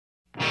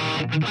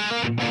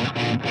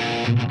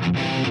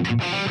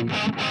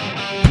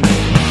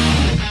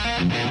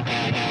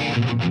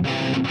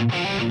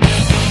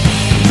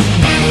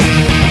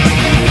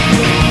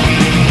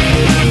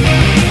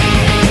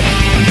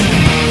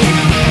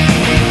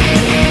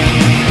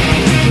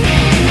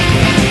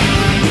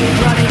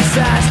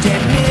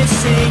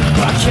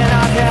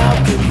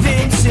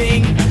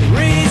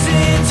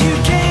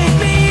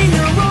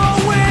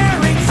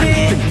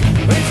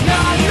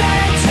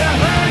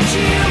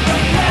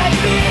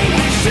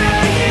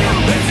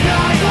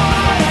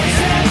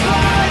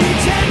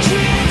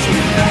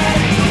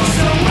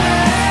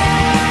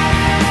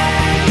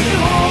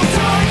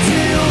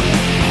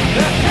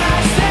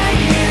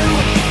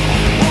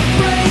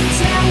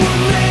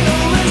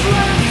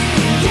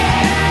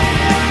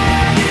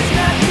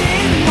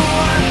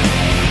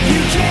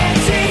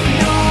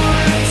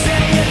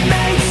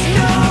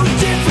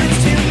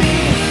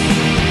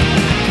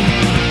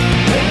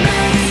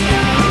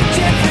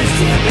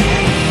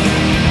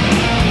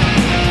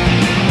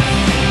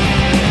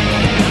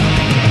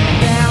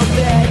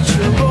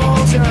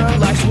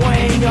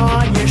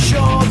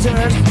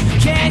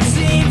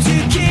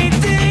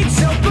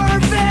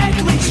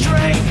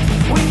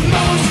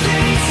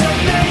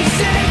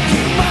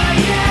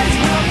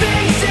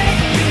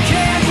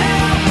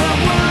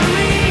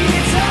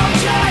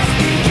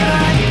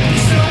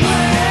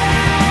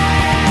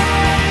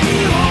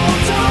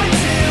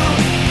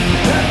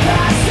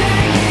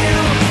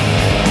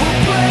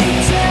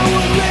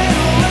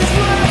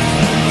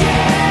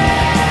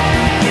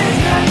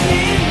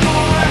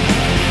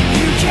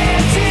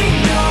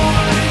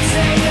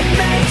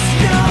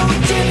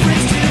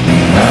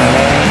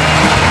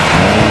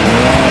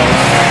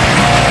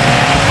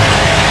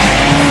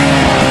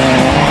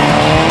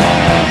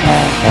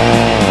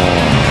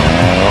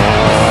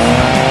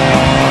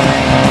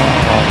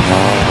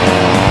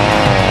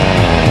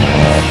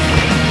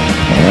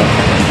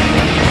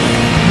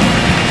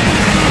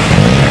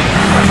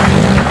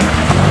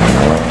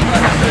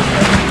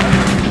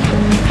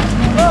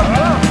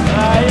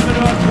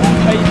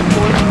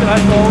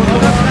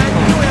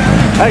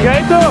Hei,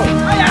 greit du!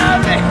 Ja,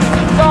 jævlig!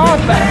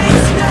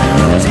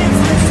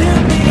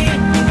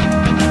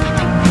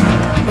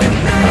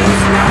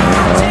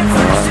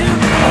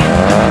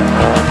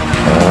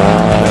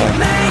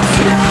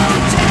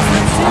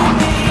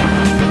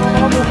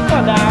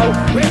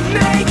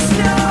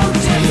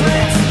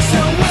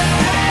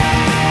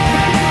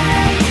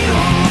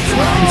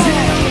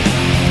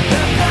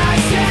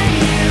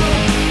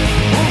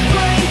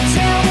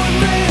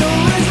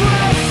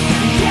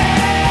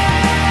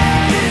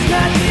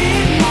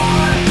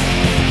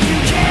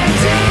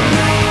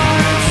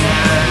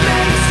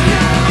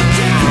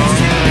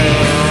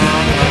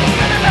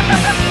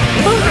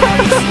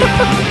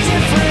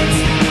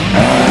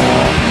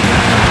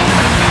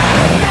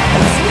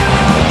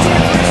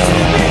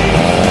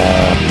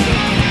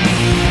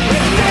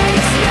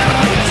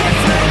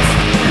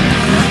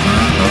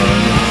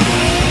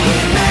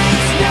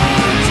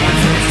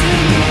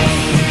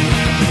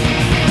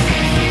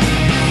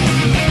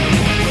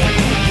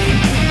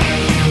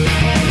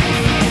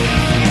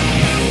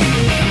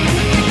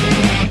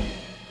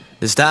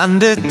 Det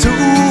stender to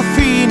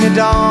fine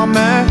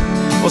damer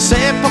og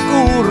ser på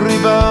hvor I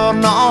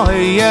børna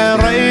høye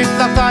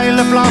røykta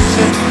teile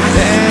plasser.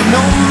 Det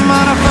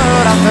nummer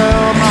for at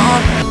hørna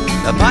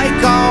det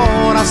peikar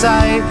åra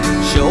seg.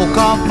 Sjå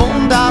hva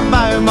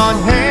wunderbau man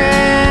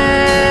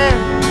her.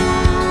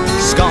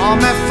 Skal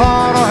me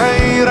far og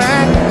høyre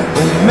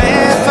og me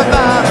får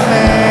være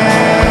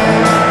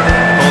med.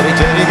 For I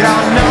kjører I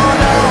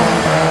Granada.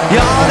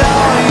 Ja da,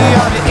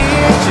 ja det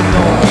ikke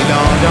noe I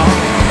lada.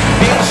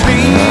 En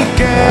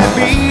slike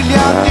bil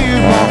ja du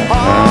må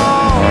ha.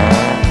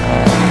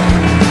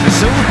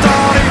 Så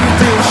tar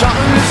ut ur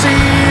sjalusi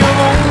og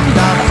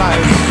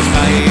wunderbau på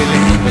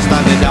speilet. Og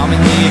stande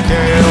damen I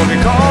kø og vi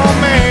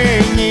kommer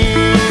inn I.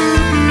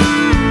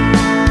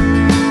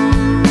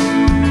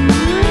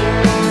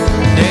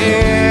 Det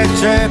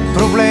ikke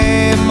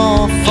problem å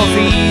få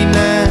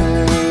fine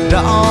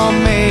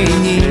damer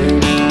inn I.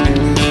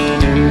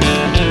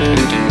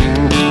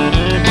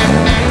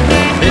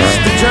 Hvis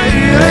du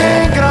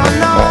kjører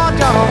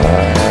Granada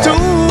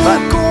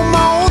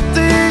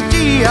 2,8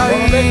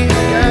 GI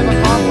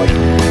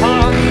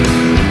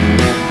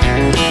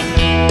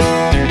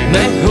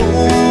med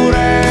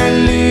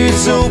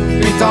horelys opp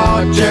I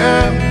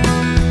taket.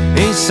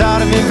 Især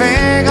vi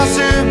vegas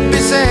upp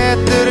I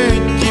säter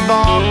ut I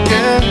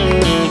baken.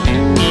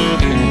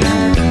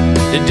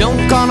 Det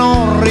dunkar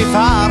norr I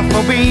fär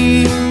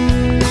förbi.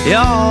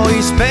 Ja,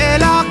 I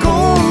spelar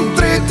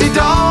country till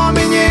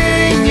damen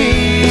gäng.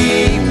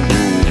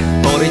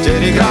 Och I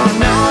kör I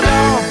Granada.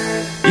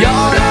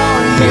 Ja da,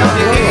 ja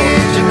det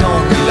ikke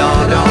noe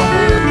lada.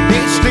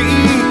 Det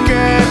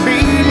slike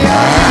bil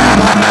jeg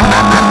må ha.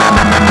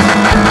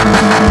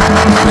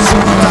 Så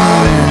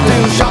tar ut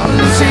ur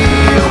sjalusi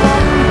og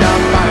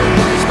wunderbau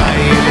på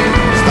speilet.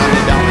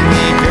 Stanne damen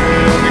I kø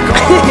og vi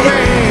kommer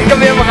inn. Skal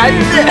vi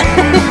brenne?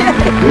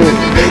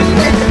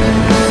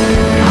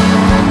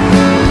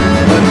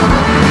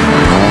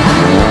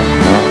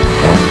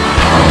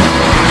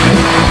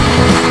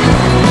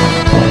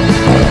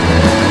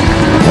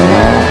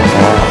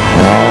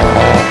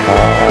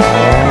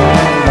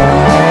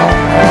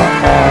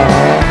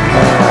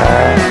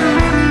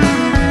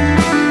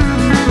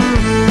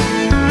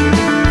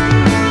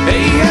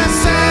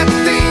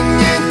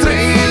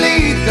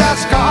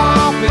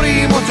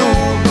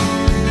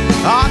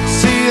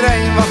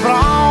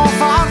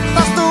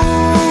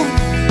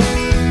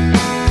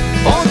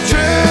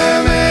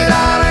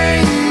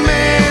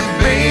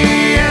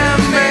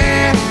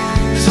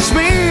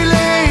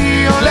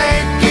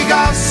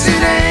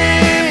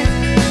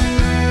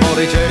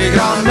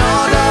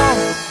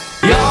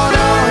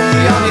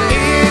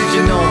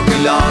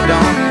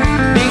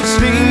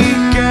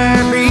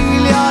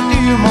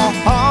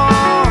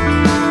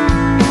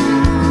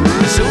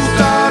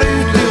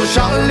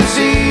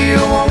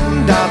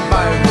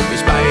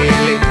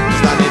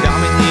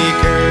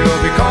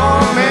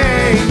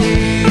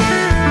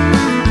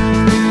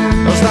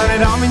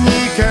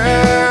 i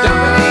kø.